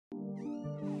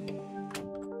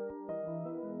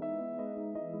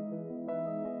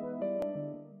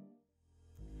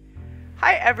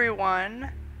Hi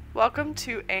everyone! Welcome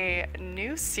to a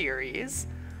new series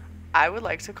I would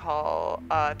like to call,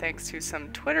 thanks to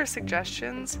some Twitter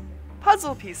suggestions,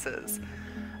 Puzzle Pieces.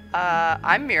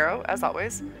 I'm Miro, as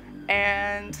always,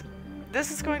 and this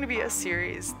is going to be a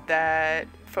series that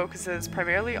focuses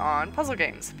primarily on puzzle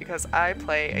games because I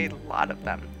play a lot of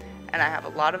them, and I have a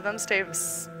lot of them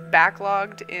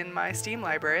backlogged in my Steam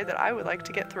library that I would like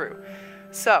to get through.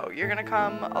 So, you're going to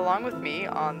come along with me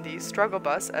on the struggle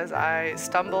bus as I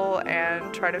stumble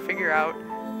and try to figure out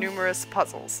numerous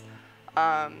puzzles.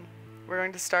 We're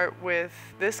going to start with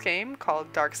this game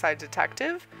called Darkside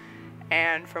Detective,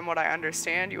 and from what I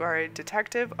understand, you are a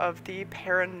detective of the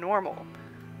paranormal.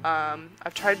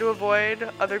 I've tried to avoid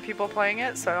other people playing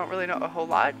it, so I don't really know a whole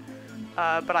lot,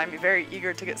 but I'm very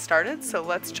eager to get started, so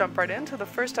let's jump right into the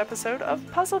first episode of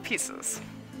Puzzle Pieces.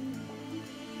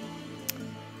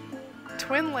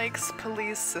 Twin Lakes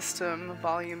Police System,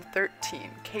 Volume 13,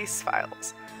 Case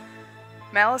Files.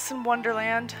 Malice in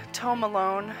Wonderland, Tome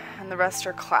Alone, and the rest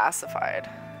are classified.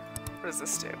 What does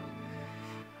this do?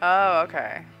 Oh,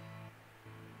 okay.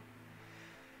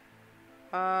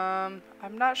 I'm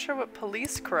not sure what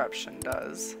police corruption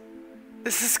does.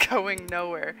 This is going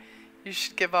nowhere. You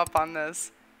should give up on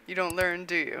this. You don't learn,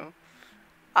 do you?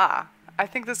 I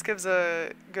think this gives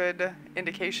a good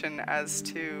indication as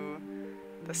to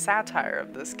the satire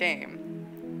of this game.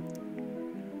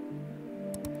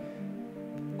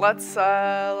 Let's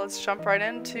jump right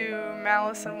into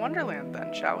Malice in Wonderland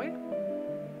then, shall we?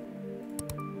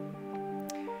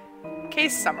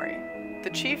 Case summary.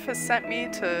 The chief has sent me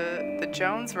to the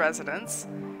Jones residence.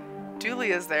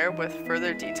 Dooley is there with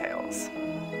further details.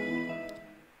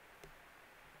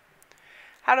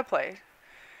 How to play.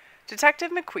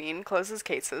 Detective McQueen closes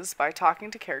cases by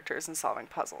talking to characters and solving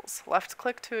puzzles. Left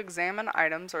click to examine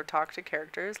items or talk to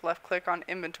characters. Left click on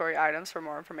inventory items for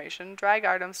more information. Drag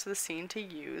items to the scene to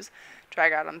use.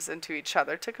 Drag items into each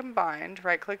other to combine.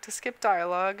 Right click to skip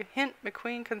dialogue. Hint,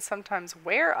 McQueen can sometimes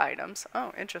wear items.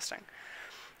 Oh, interesting.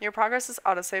 Your progress is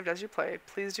autosaved as you play.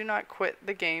 Please do not quit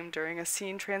the game during a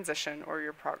scene transition or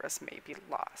your progress may be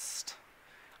lost.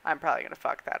 I'm probably going to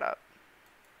fuck that up.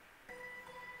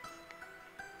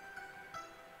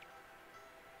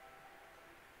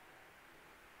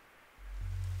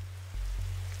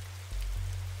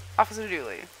 Officer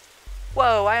Dooley.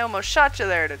 Whoa, I almost shot you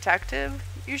there, Detective.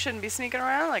 You shouldn't be sneaking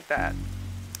around like that.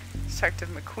 Detective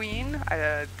McQueen,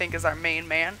 I think is our main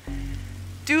man.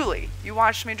 Dooley, you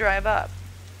watched me drive up.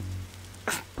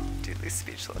 Dooley's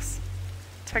speechless.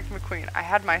 Detective McQueen, I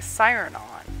had my siren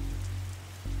on.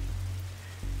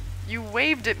 You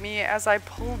waved at me as I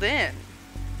pulled in.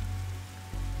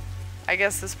 I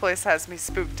guess this place has me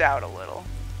spooked out a little.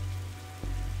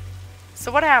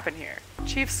 So what happened here?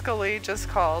 Chief Scully just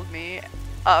called me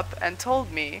up and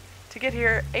told me to get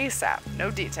here ASAP,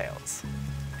 no details.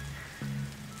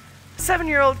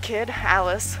 7-year-old kid,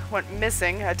 Alice, went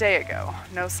missing a day ago.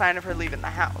 No sign of her leaving the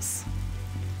house.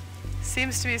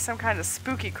 Seems to be some kind of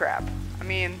spooky crap. I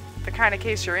mean, the kind of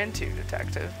case you're into,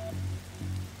 Detective.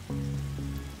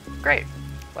 Great.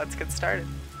 Let's get started.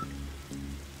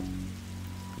 Can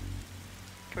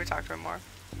we talk to him more?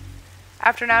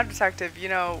 After now, Detective, you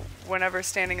know, whenever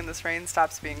standing in this rain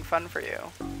stops being fun for you.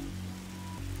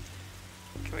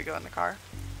 Can we go in the car?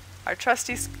 Our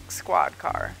trusty squad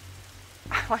car.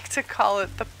 I like to call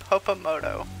it the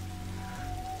Popomoto.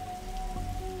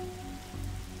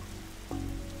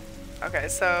 Okay,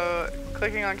 so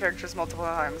clicking on characters multiple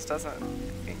times doesn't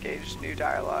engage new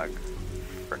dialogue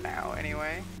for now,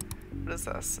 anyway. What is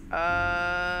this?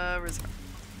 Resume.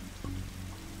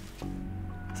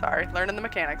 Sorry, learning the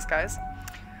mechanics, guys.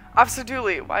 Officer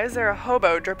Dooley, why is there a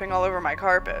hobo dripping all over my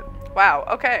carpet? Wow,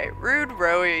 okay. Rude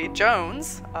Roy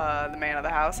Jones, the man of the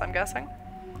house, I'm guessing.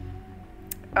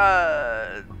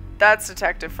 That's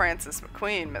Detective Francis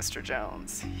McQueen, Mr.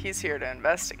 Jones. He's here to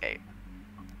investigate.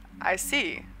 I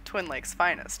see. Twin Lakes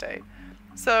finest, eh?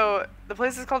 So, the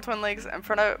place is called Twin Lakes, and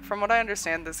from what I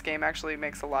understand, this game actually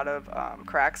makes a lot of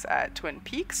cracks at Twin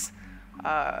Peaks.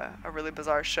 A really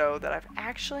bizarre show that I've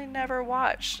actually never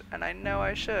watched, and I know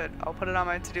I should. I'll put it on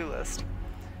my to-do list.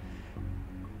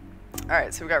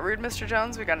 Alright, so we got Rude Mr.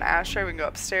 Jones, we got an ashtray, we can go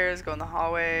upstairs, go in the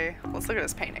hallway. Let's look at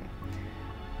this painting.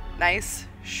 Nice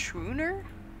schooner?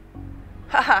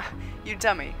 Haha, you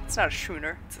dummy. It's not a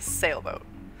schooner, it's a sailboat.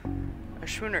 A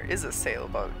schooner is a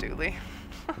sailboat, Dooley.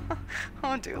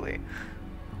 Oh, Dooley.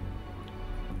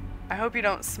 I hope you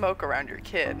don't smoke around your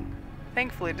kid.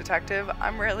 Thankfully, Detective, I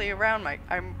am rarely around my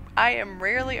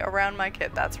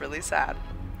kid. That's really sad.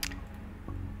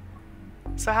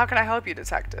 So how can I help you,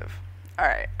 Detective?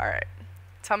 Alright.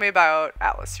 Tell me about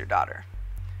Alice, your daughter.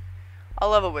 I'll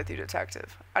level with you,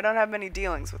 detective. I don't have many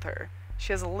dealings with her.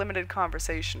 She has a limited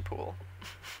conversation pool.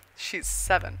 She's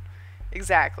 7.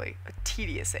 Exactly. A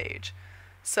tedious age.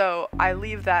 So I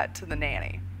leave that to the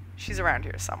nanny. She's around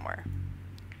here somewhere.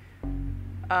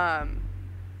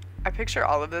 I picture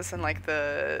all of this in like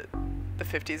the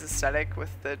 50s aesthetic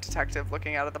with the detective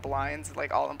looking out of the blinds,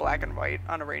 like all in black and white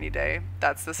on a rainy day.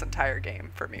 That's this entire game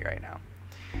for me right now.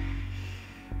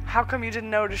 How come you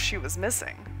didn't notice she was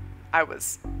missing? I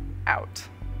was out.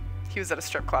 He was at a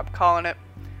strip club calling it.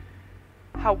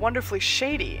 How wonderfully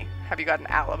shady. Have you got an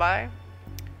alibi?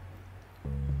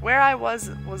 Where I was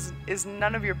is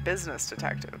none of your business,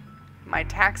 detective. My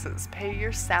taxes pay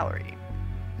your salary.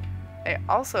 They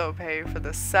also pay for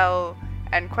the cell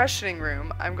and questioning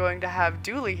room I'm going to have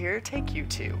Dooley here take you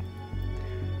to.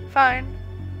 Fine.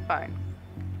 Fine.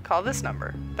 Call this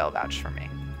number. They'll vouch for me.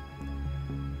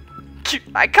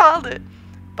 I called it!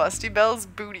 Busty Belle's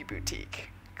Booty Boutique.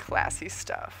 Classy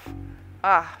stuff.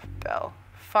 Ah, Belle.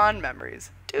 Fond memories.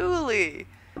 Dooley!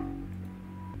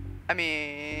 I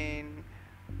mean...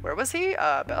 Where was he?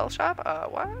 Bell shop?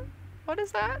 What? What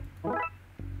is that?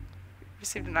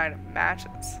 Received an item.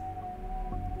 Matches.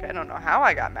 Okay, I don't know how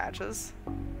I got matches.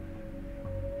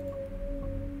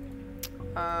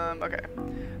 Okay.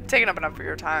 Taking up enough of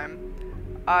your time.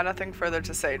 Nothing further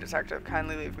to say, detective.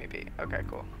 Kindly leave me be. Okay,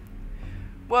 cool.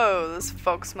 Whoa, those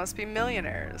folks must be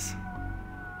millionaires.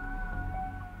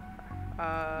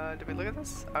 Did we look at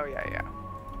this? Oh, yeah.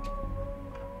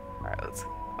 Alright, let's...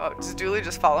 Oh, does Dooley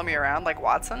just follow me around like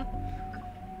Watson?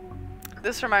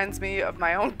 This reminds me of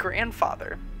my own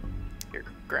grandfather. Your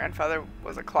grandfather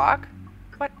was a clock?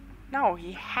 What? No,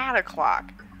 he had a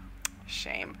clock.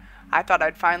 Shame. I thought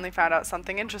I'd finally found out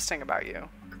something interesting about you.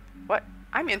 What?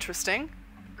 I'm interesting?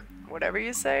 Whatever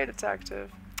you say,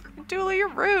 detective. Dooley, you're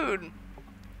rude.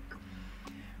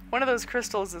 One of those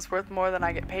crystals is worth more than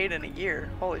I get paid in a year.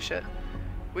 Holy shit.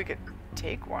 We could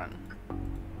take one.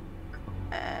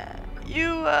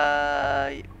 You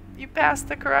passed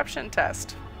the corruption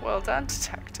test. Well done,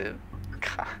 detective.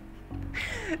 God.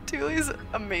 Dooley's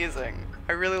amazing.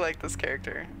 I really like this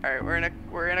character. Alright,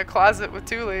 we're in a closet with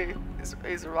Dooley.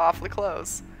 He's awfully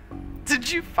close.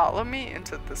 Did you follow me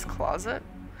into this closet?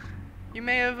 You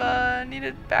may have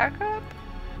needed backup?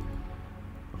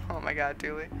 Oh my god,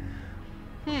 Dooley.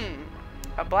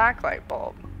 A black light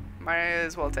bulb. Might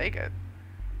as well take it.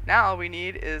 Now all we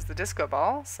need is the disco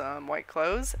ball, some white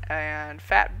clothes, and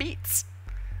fat beats.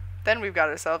 Then we've got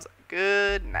ourselves a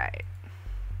good night.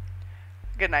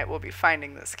 Good night, we'll be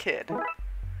finding this kid.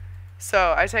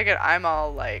 So I take it I'm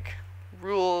all like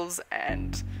rules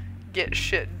and get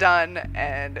shit done,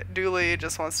 and Dooley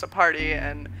just wants to party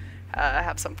and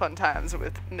have some fun times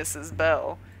with Mrs.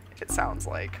 Bell, it sounds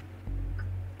like.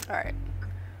 Alright.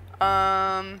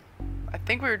 I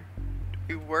think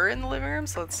we were in the living room,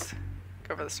 so let's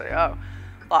go for the study. Oh,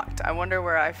 locked. I wonder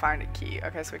where I find a key.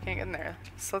 Okay, so we can't get in there.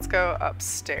 So let's go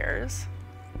upstairs.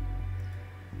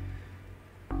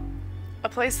 A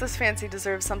place this fancy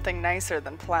deserves something nicer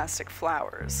than plastic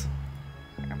flowers.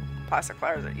 Plastic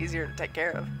flowers are easier to take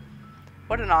care of.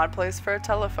 What an odd place for a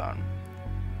telephone.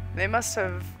 They must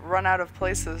have run out of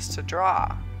places to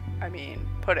draw. I mean,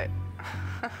 put it.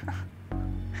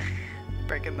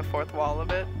 Breaking the fourth wall a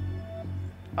bit.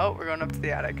 Oh, we're going up to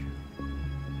the attic.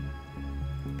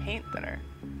 Paint thinner.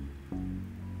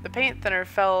 The paint thinner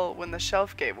fell when the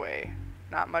shelf gave way.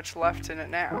 Not much left in it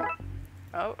now.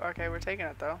 Oh, okay, we're taking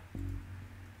it though.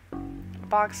 A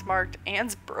box marked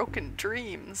Anne's Broken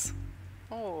Dreams.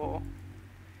 Oh.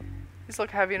 These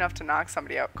look heavy enough to knock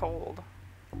somebody out cold.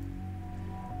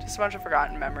 Just a bunch of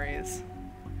forgotten memories.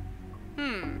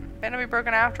 May not be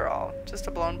broken after all. Just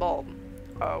a blown bulb.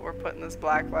 Oh, we're putting this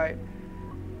black light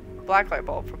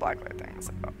bulb for black light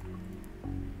things. Oh.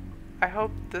 I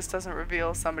hope this doesn't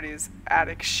reveal somebody's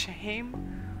attic shame.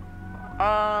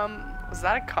 Was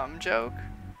that a cum joke?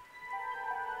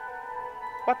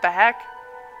 What the heck?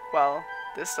 Well,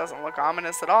 this doesn't look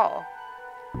ominous at all.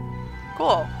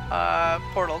 Cool.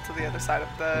 Portal to the other side of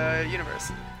the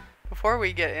universe. Before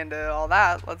we get into all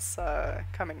that, let's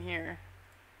come in here.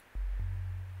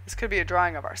 This could be a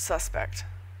drawing of our suspect.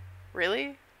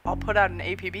 Really? I'll put out an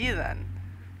APB then.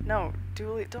 No,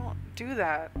 Dooley, don't do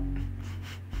that.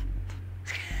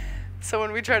 So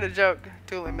when we try to joke,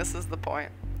 Dooley misses the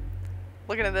point.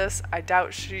 Looking at this, I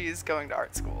doubt she's going to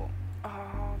art school.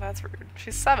 Oh, that's rude.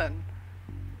 She's 7.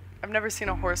 I've never seen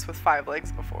a horse with 5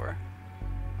 legs before.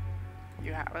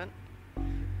 You haven't?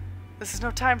 This is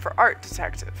no time for art,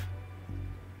 detective.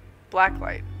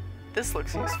 Blacklight. This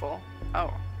looks useful.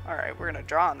 Oh, alright, we're gonna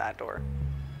draw on that door.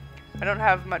 I don't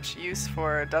have much use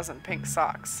for a dozen pink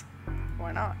socks.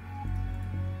 Why not?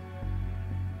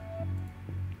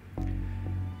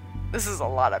 This is a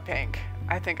lot of pink.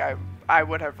 I think I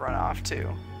would have run off too.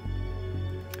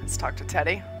 Let's talk to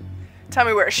Teddy. Tell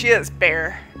me where she is,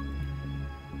 bear.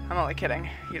 I'm only kidding.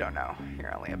 You don't know.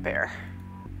 You're only a bear.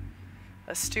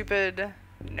 A stupid,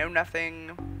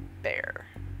 know-nothing bear.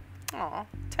 Aw,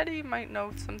 Teddy might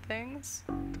know some things.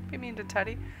 Don't be mean to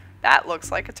Teddy. That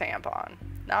looks like a tampon,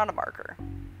 not a marker.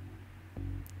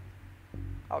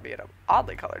 Albeit an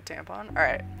oddly colored tampon.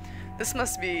 Alright. This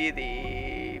must be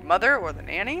the mother or the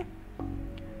nanny.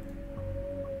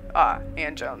 Ah,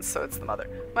 Ann Jones, so it's the mother.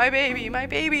 My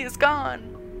baby is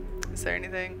gone. Is there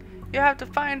anything? You have to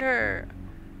find her.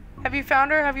 Have you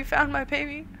found her? Have you found my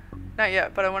baby? Not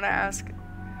yet, but I want to ask.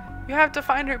 You have to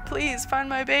find her, please. Find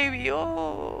my baby.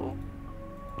 Oh.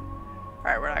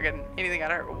 Alright, we're not getting anything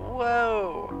out of her.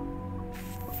 Whoa.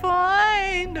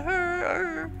 Find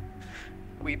her.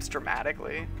 Weeps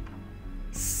dramatically.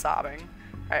 Sobbing.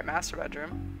 Alright, master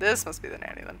bedroom. This must be the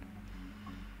nanny then.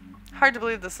 Hard to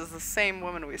believe this is the same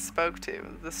woman we spoke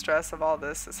to. The stress of all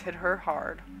this has hit her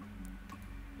hard.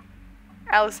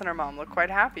 Alice and her mom look quite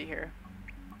happy here.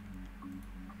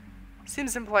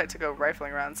 Seems impolite to go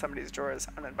rifling around somebody's drawers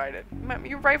uninvited.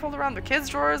 You rifled around the kids'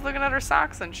 drawers looking at her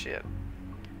socks and shit.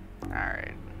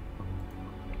 Alright.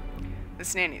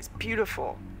 This nanny's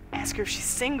beautiful. Ask her if she's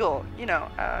single. You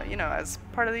know, as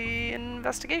part of the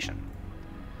investigation.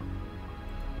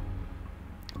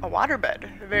 A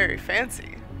waterbed. Very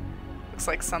fancy. Looks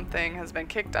like something has been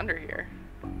kicked under here.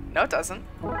 No, it doesn't.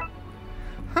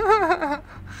 A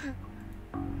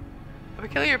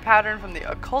peculiar pattern from the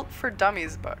Occult for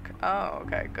Dummies book. Oh,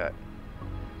 okay, good.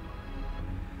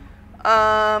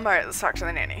 Alright, let's talk to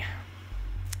the nanny.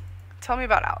 Tell me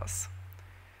about Alice.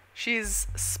 She's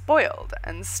spoiled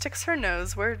and sticks her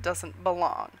nose where it doesn't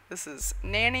belong. This is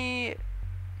Nanny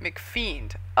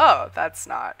McQueen. Oh, that's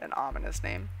not an ominous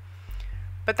name.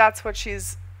 But that's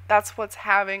what's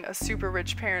having a super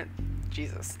rich parent.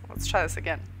 Jesus, let's try this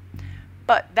again.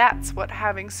 But that's what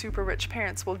having super rich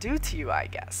parents will do to you, I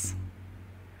guess.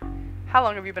 How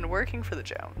long have you been working for the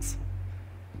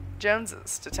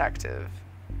Joneses, detective.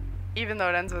 Even though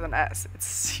it ends with an S,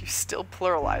 you still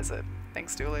pluralize it.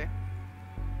 Thanks, Dooley.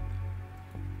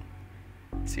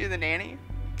 So you're the nanny?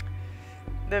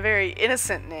 The very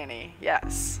innocent nanny,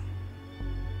 yes.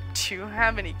 Do you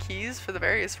have any keys for the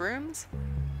various rooms?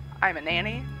 I'm a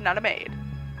nanny, not a maid.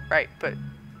 Right, but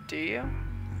do you?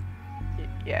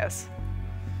 Yes.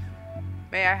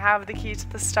 May I have the key to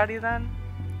the study then?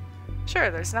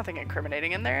 Sure, there's nothing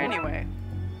incriminating in there anyway.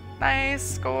 Nice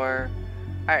score.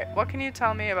 Alright, what can you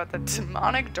tell me about the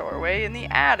demonic doorway in the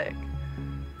attic?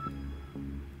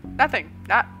 Nothing.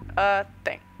 Not a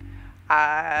thing.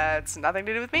 It's nothing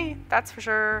to do with me, that's for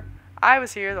sure. I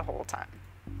was here the whole time.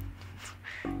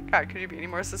 God, could you be any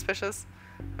more suspicious?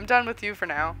 I'm done with you for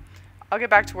now. I'll get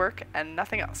back to work and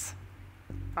nothing else.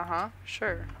 Uh-huh,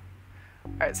 sure.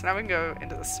 Alright, so now we can go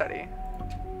into the study.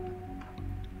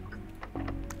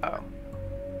 Oh.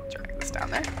 Drag this down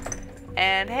there.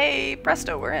 And hey,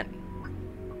 presto, we're in.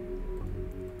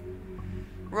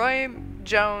 Roy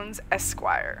Jones,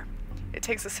 Esquire. It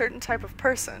takes a certain type of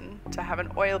person to have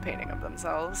an oil painting of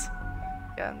themselves.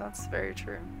 Yeah, that's very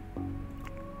true.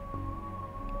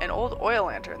 An old oil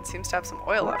lantern seems to have some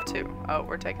oil left too. Oh,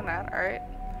 we're taking that, alright.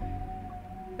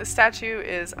 This statue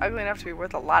is ugly enough to be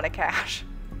worth a lot of cash.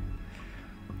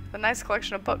 A nice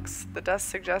collection of books. The dust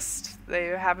suggests they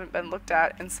haven't been looked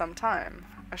at in some time.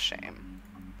 A shame.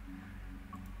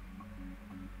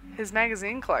 His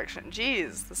magazine collection.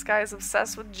 Jeez, this guy is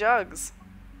obsessed with Jugs.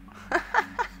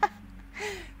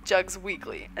 Jugs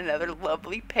Weekly. Another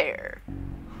lovely pair.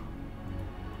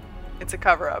 It's a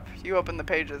cover-up. You open the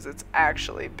pages, it's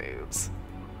actually boobs.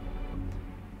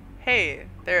 Hey,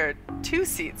 there are 2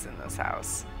 seats in this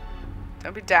house.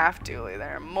 Don't be daft, Dooley.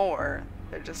 There are more.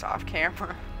 They're just off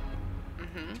camera.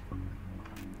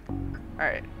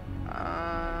 Alright.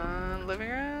 Living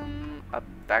room.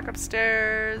 Back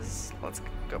upstairs. Let's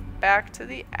go back to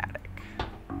the attic.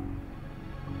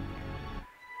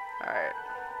 Alright.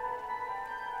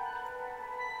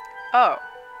 Oh,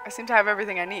 I seem to have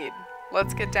everything I need.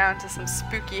 Let's get down to some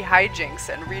spooky hijinks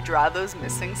and redraw those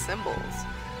missing symbols.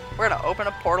 We're gonna open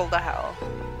a portal to hell.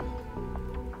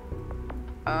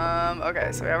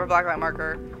 Okay, so we have a blacklight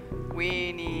marker.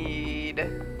 We need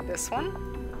this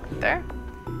one. There.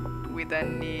 We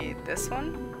then need this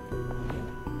one.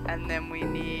 And then we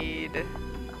need 2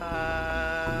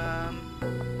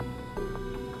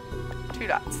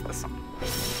 dots. This one.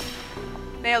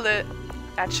 Nailed it.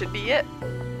 That should be it.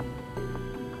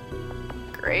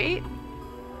 Great.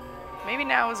 Maybe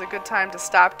now is a good time to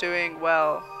stop doing,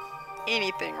 well,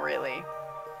 anything really.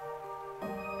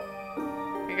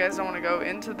 You guys don't want to go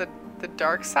into the The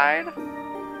dark side?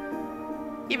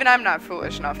 Even I'm not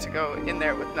foolish enough to go in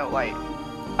there with no light.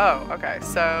 Oh, okay,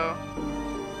 so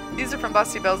these are from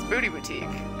Busty Bell's Booty Boutique.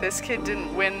 This kid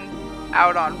didn't win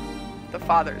out on the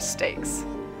father's stakes.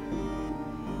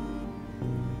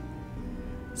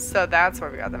 So that's where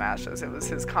we got the matches. It was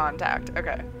his contact.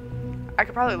 Okay. I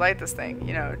could probably light this thing,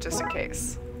 you know, just in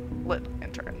case. Lit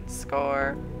lantern.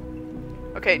 Score.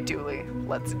 Okay, Dooley,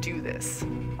 let's do this.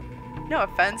 No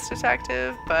offense,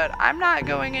 detective, but I'm not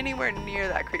going anywhere near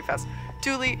that creep fest.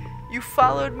 Dooley, you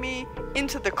followed me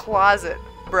into the closet,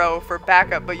 bro, for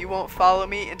backup, but you won't follow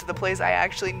me into the place I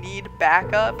actually need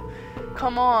backup?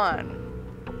 Come on.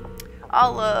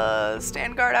 I'll,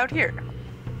 stand guard out here.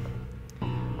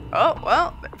 Oh,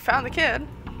 well, found the kid.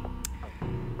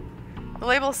 The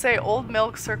labels say old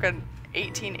milk circa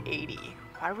 1880.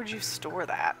 Why would you store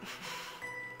that?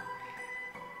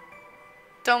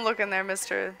 Don't look in there,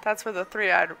 mister. That's where the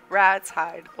three-eyed rats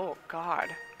hide. Oh, God.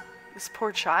 This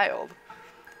poor child.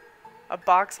 A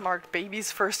box marked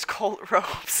baby's first cult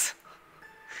robes.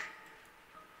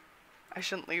 I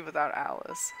shouldn't leave without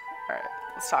Alice. Alright,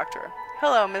 let's talk to her.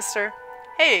 Hello, mister.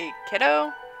 Hey,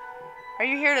 kiddo. Are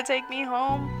you here to take me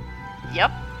home?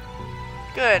 Yep.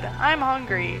 Good. I'm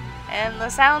hungry, and the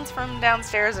sounds from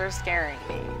downstairs are scaring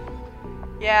me.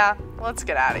 Yeah, let's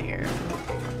get out of here.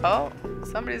 Oh,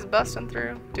 somebody's busting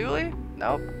through. Dooley?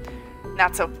 Nope.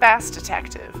 Not so fast,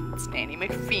 detective. It's Nanny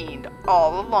McQueen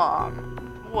all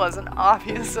along. Wasn't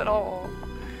obvious at all.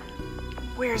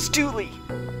 Where's Dooley?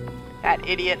 That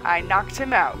idiot, I knocked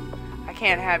him out. I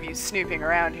can't have you snooping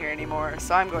around here anymore,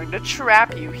 so I'm going to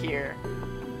trap you here.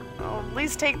 Well, at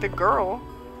least take the girl.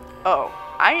 Oh,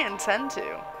 I intend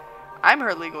to. I'm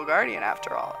her legal guardian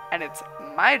after all, and it's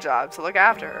my job to look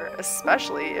after her,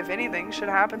 especially if anything should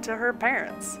happen to her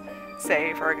parents.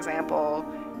 Say, for example,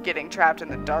 getting trapped in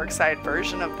the dark side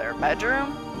version of their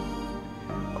bedroom.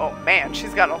 Oh man,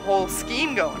 she's got a whole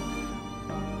scheme going.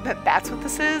 That's what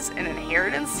this is? An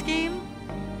inheritance scheme?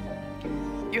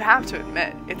 You have to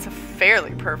admit, it's a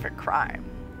fairly perfect crime.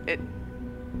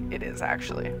 It is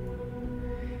actually.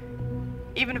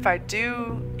 Even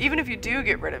if you do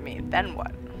get rid of me, then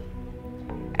what?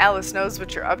 Alice knows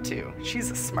what you're up to. She's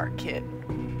a smart kid.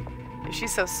 If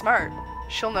she's so smart,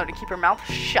 she'll know to keep her mouth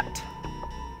shut.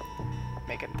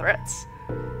 Making threats.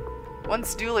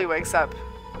 Once Dooley wakes up,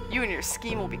 you and your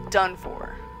scheme will be done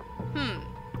for.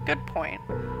 Good point.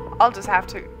 I'll just have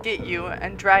to get you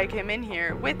and drag him in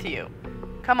here with you.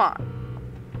 Come on.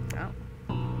 Oh.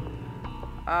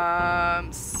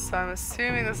 So I'm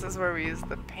assuming this is where we use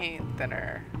the paint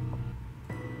thinner.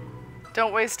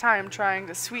 Don't waste time trying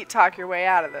to sweet talk your way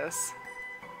out of this.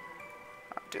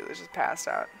 Oh, Dooley's just passed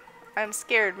out. I'm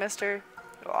scared, mister.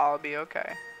 It'll all be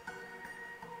okay.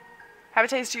 Have a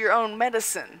taste of your own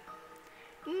medicine.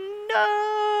 No!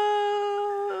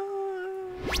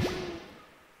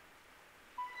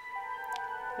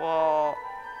 Well,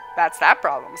 that's that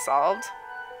problem solved.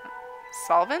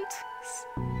 Solvent?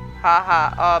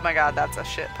 Haha. Oh my god, that's a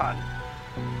shit pun.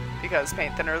 Because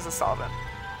paint thinner is a solvent.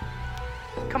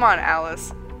 Come on,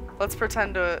 Alice. Let's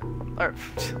pretend to... Or,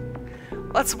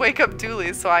 let's wake up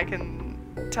Dooley so I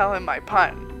can tell him my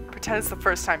pun. Pretend it's the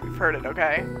first time you've heard it,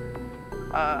 okay?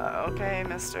 Okay,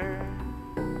 mister.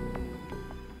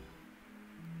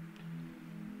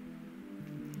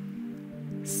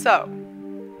 So,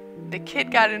 the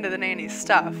kid got into the nanny's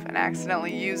stuff and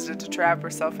accidentally used it to trap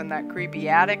herself in that creepy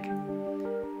attic.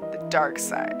 The dark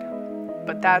side.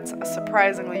 But that's a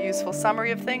surprisingly useful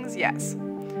summary of things, yes.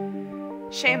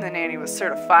 Shame the nanny was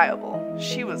certifiable.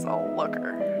 She was a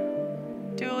looker.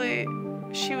 Dooley,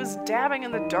 she was dabbing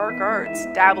in the dark arts.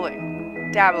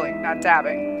 Dabbling, not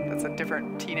dabbing. That's a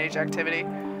different teenage activity.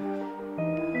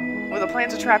 With a plan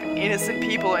to trap innocent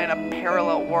people in a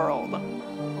parallel world.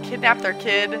 Kidnap their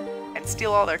kid and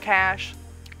steal all their cash.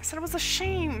 I said it was a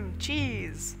shame.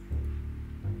 Jeez.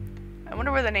 I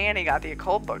wonder where the nanny got the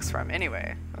occult books from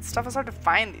anyway. That stuff is hard to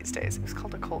find these days. It was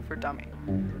called Occult for Dummy.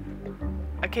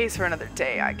 A case for another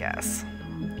day, I guess.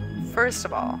 First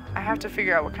of all, I have to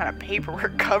figure out what kind of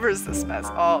paperwork covers this mess.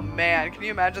 Oh man, can you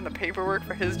imagine the paperwork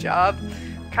for his job?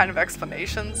 What kind of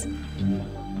explanations?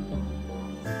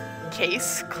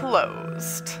 Case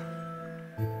closed.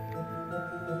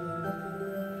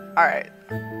 Alright.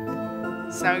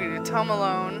 So now we can do Tome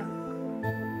Alone.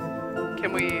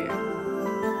 Can we...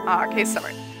 case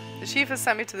summary. The chief has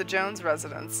sent me to the Jones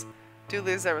residence.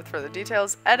 Dooley is there with further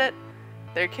details. Edit.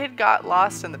 Their kid got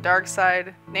lost in the dark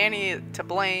side. Nanny to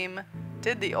blame.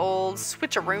 Did the old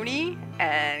switcheroony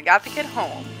and got the kid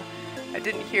home. I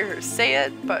didn't hear her say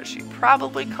it, but she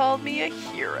probably called me a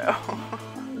hero.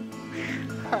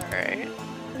 Alright.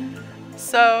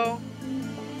 So,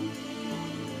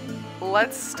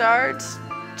 let's start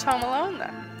Home Alone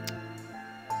then.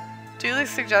 Dooley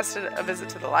suggested a visit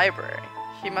to the library.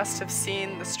 He must have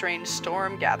seen the strange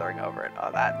storm gathering over it.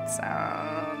 Oh, that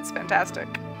sounds fantastic.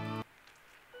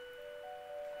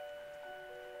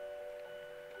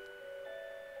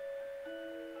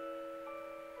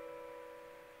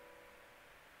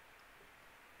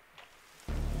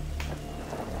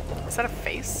 Is that a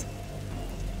face?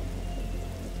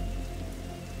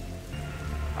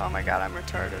 Oh my god, I'm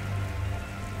retarded.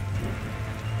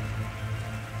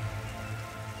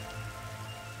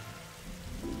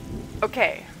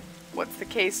 Okay, what's the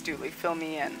case, Dooley? Fill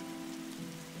me in.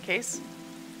 Case?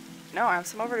 No, I have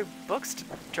some overdue books to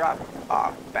drop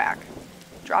off back.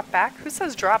 Drop back? Who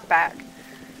says drop back?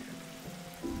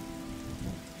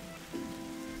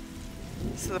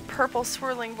 So the purple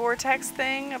swirling vortex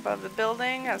thing above the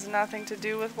building has nothing to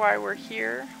do with why we're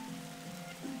here.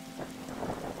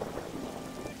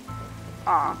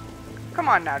 Aw, come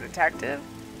on now, detective.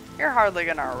 You're hardly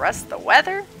gonna arrest the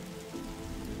weather.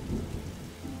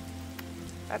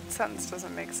 That sentence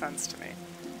doesn't make sense to me.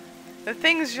 The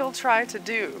things you'll try to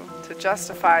do to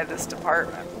justify this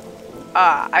department.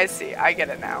 Ah, I see. I get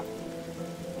it now.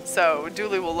 So,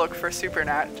 Dooley will look for the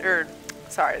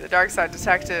Darkside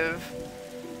Detective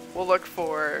will look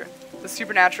for the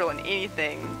supernatural in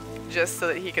anything just so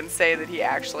that he can say that he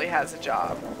actually has a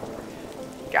job.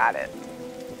 Got it.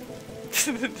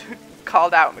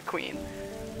 Called out McQueen.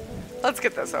 Let's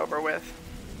get this over with.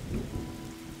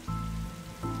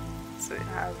 So you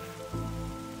have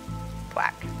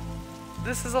plaque.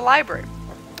 This is a library.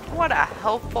 What a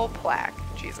helpful plaque.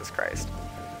 Jesus Christ.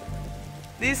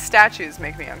 These statues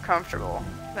make me uncomfortable.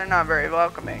 They're not very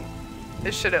welcoming.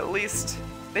 They should at least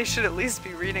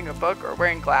be reading a book or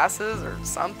wearing glasses or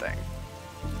something.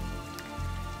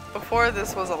 Before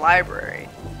this was a library,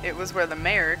 it was where the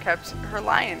mayor kept her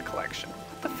lion collection.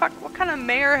 What the fuck? What kind of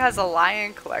mayor has a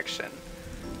lion collection?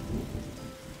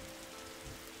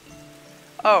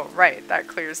 Oh, right. That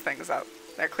clears things up.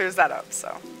 That clears that up,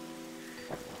 so.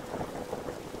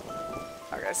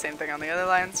 Okay, same thing on the other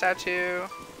lion statue.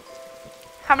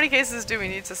 How many cases do we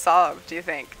need to solve, do you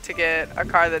think, to get a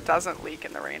car that doesn't leak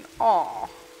in the rain? Aww.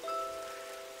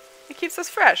 It keeps us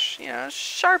fresh, you know,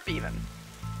 sharp even.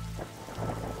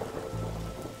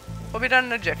 We'll be done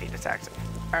in a jiffy, detective.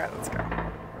 Alright, let's go.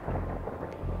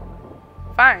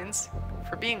 Fines?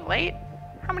 For being late?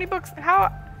 How many books?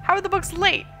 How are the books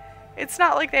late? It's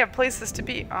not like they have places to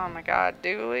be. Oh my god,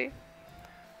 Dooley.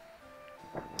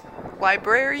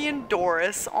 Librarian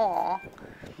Doris, aw.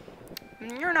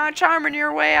 You're not charming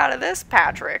your way out of this,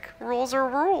 Patrick. Rules are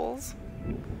rules.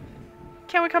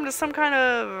 Can't we come to some kind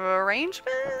of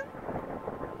arrangement?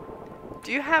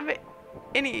 Do you have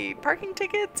any parking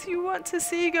tickets you want to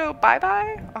see go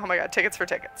bye-bye? Oh my god, tickets for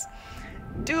tickets.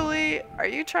 Dooley, are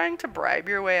you trying to bribe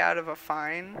your way out of a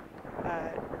fine?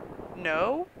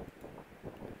 No?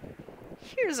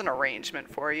 Here's an arrangement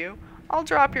for you. I'll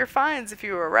drop your fines if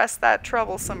you arrest that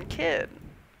troublesome kid.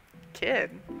 Kid?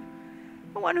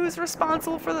 The one who's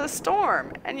responsible for the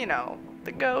storm. And you know,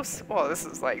 the ghosts. Well, this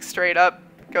is like straight up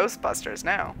Ghostbusters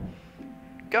now.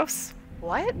 Ghosts?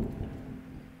 What?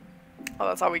 Oh,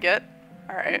 that's all we get?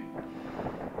 Alright.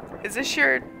 Is this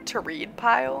your to read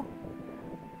pile?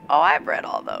 Oh, I've read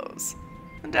all those.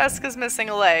 The desk is missing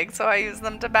a leg, so I use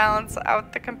them to balance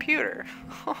out the computer.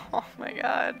 Oh my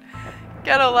god.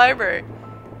 Ghetto library.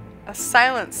 A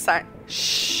silent sign.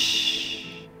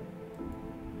 Shh.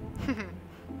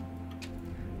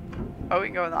 Oh, we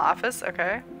can go in the office?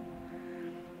 Okay.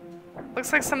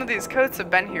 Looks like some of these coats have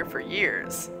been here for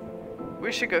years.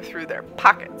 We should go through their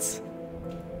pockets.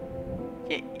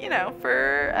 You know,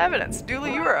 for evidence.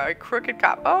 Dooley, you are a crooked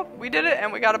cop. Oh, we did it,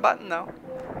 and we got a button, though.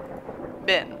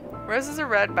 Bin. Roses are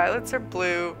red, violets are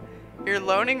blue. Your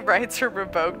loaning rights are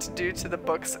revoked due to the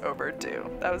book's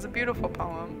overdue. That was a beautiful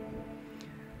poem.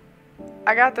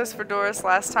 I got this for Doris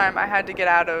last time I had to get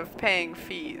out of paying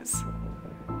fees.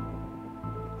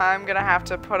 I'm gonna have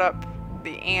to put up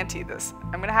the ante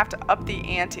I'm gonna have to up the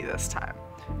ante this time.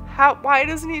 Why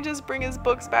doesn't he just bring his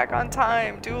books back on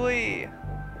time, Dooley?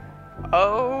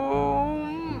 Oh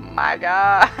my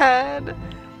god.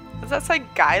 Does that say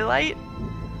guy light?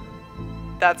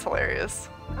 That's hilarious.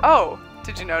 Oh,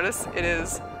 did you notice? It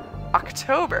is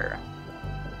October.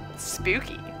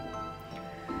 Spooky.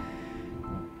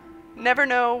 Never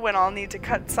know when I'll need to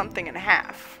cut something in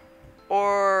half.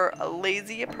 Or a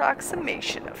lazy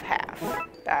approximation of half.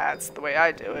 That's the way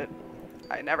I do it.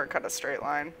 I never cut a straight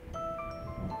line.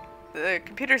 The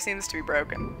computer seems to be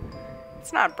broken.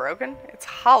 It's not broken. It's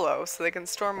hollow, so they can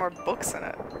store more books in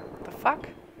it. The fuck?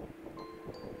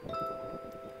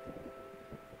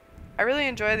 I really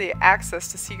enjoy the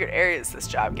access to secret areas this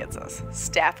job gets us.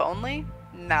 Staff only?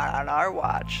 Not on our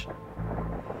watch.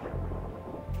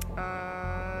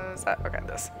 Is that okay?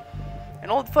 This.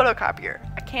 An old photocopier.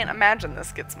 I can't imagine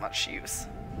this gets much use.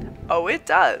 Oh, it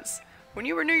does. When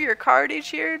you renew your card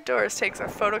each year, Doris takes a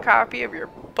photocopy of your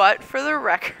butt for the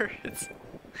records.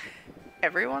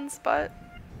 Everyone's butt?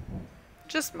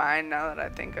 Just mine now that I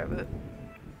think of it.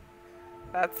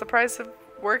 That's the price of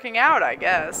working out, I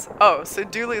guess. Oh, so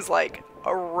Dooley's like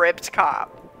a ripped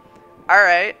cop.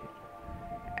 Alright.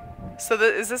 So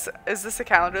is this a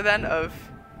calendar then of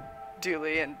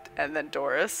Dooley and then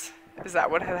Doris? Is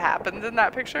that what had happened in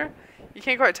that picture? You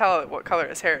can't quite tell what color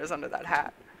his hair is under that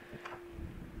hat.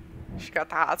 She got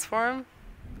the hots for him.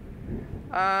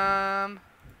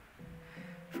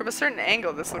 From a certain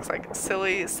angle, this looks like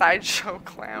silly sideshow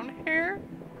clown hair.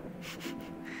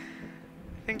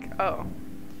 I think, oh.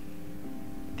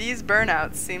 These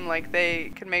burnouts seem like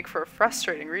they could make for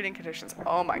frustrating reading conditions.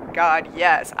 Oh my god,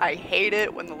 yes. I hate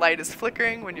it when the light is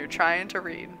flickering when you're trying to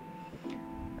read.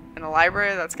 In the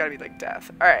library, that's gotta be like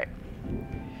death. Alright.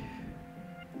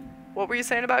 What were you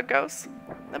saying about ghosts?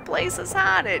 The place is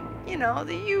haunted. You know,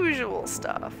 the usual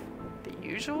stuff. The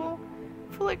usual?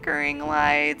 Flickering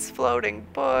lights, floating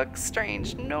books,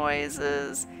 strange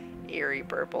noises, eerie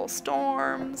purple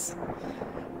storms.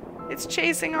 It's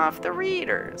chasing off the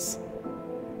readers.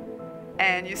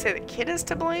 And you say the kid is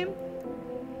to blame?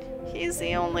 He's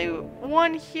the only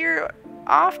one here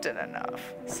often enough.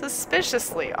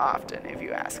 Suspiciously often, if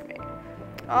you ask me.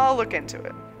 I'll look into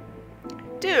it.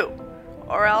 Do.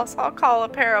 Or else I'll call a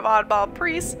pair of oddball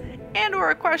priests and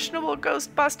or a questionable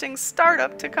ghost-busting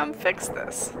startup to come fix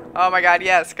this. Oh my god,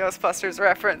 yes, Ghostbusters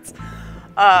reference.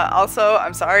 Also,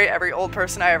 I'm sorry, every old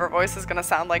person I ever voice is gonna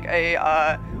sound like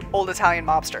a old Italian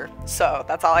mobster. So,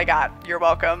 that's all I got. You're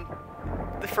welcome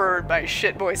for my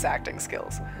shit voice acting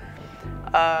skills.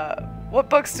 What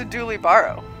books did Dooley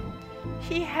borrow?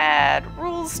 He had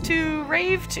Rules to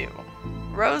Rave to.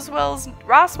 Roswell's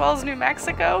New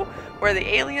Mexico, where the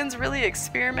aliens really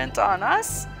experiment on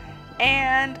us,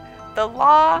 and The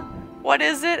Law, what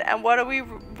is it, and why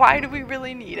do we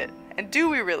really need it? And do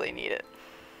we really need it?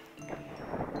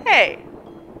 Hey,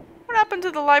 what happened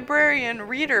to the librarian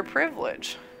reader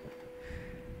privilege?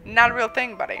 Not a real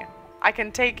thing, buddy. I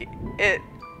can take it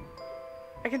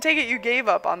you gave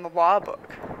up on the law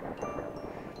book.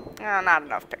 Oh, not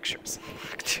enough pictures.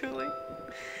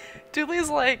 Dooley's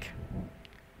like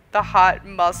the hot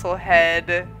muscle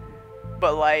head,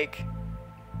 but like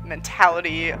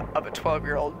mentality of a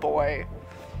 12-year-old boy.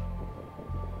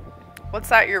 What's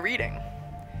that you're reading?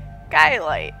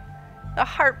 Skylight. The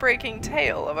heartbreaking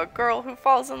tale of a girl who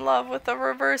falls in love with a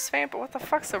reverse vampire. What the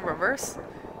fuck's a reverse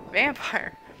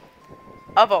vampire?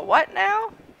 Of a what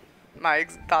now? My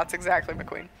thoughts exactly,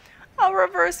 McQueen. A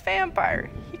reverse vampire.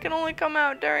 He can only come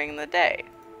out during the day.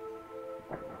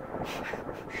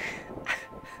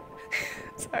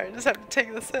 Sorry, I just have to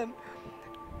take this in.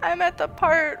 I'm at the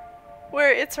part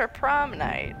where it's her prom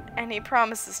night, and he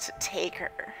promises to take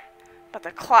her. But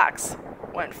the clocks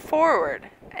went forward,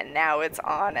 and now it's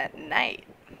on at night.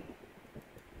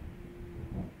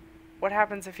 What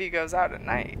happens if he goes out at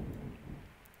night?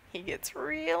 He gets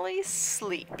really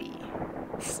sleepy.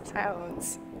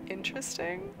 Sounds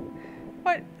interesting.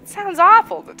 What? It sounds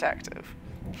awful, detective.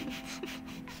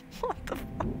 What the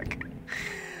fuck?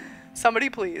 Somebody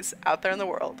please, out there in the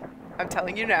world, I'm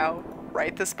telling you now,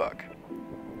 write this book.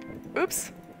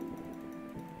 Oops.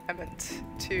 I meant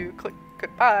to click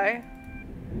goodbye.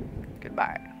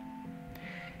 Goodbye.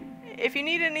 If you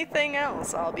need anything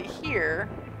else, I'll be here.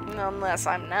 Unless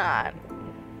I'm not.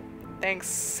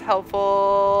 Thanks,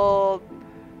 helpful...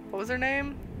 What was her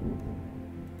name?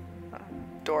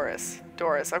 Doris.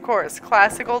 Doris, of course.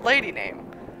 Classic old lady name.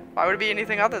 Why would it be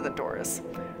anything other than Doris?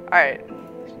 Alright.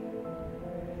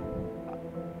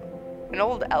 An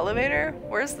old elevator?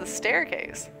 Where's the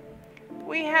staircase?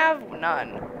 We have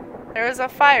none. There was a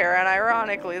fire, and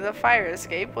ironically, the fire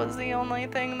escape was the only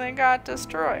thing that got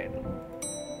destroyed.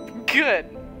 Good.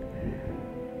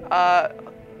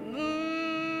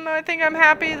 I think I'm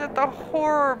happy that the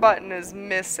horror button is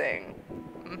missing.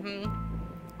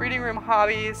 Reading room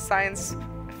hobbies, science,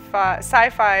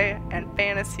 sci-fi, and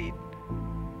fantasy.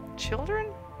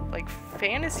 Children? Like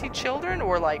fantasy children?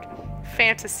 Or like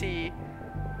fantasy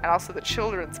and also the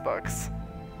children's books?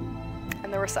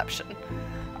 And the reception.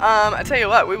 I tell you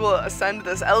what, we will ascend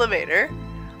this elevator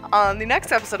on the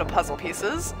next episode of Puzzle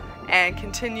Pieces and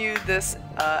continue this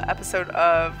episode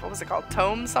of, what was it called?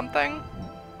 Tome something?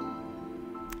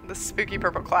 The Spooky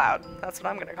Purple Cloud. That's what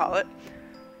I'm going to call it.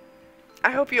 I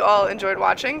hope you all enjoyed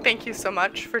watching. Thank you so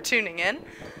much for tuning in.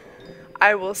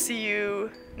 I will see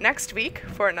you next week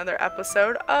for another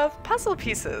episode of Puzzle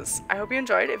Pieces. I hope you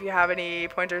enjoyed. If you have any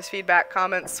pointers, feedback,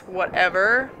 comments,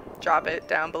 whatever, drop it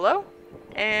down below.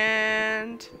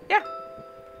 And yeah,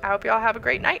 I hope you all have a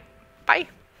great night. Bye.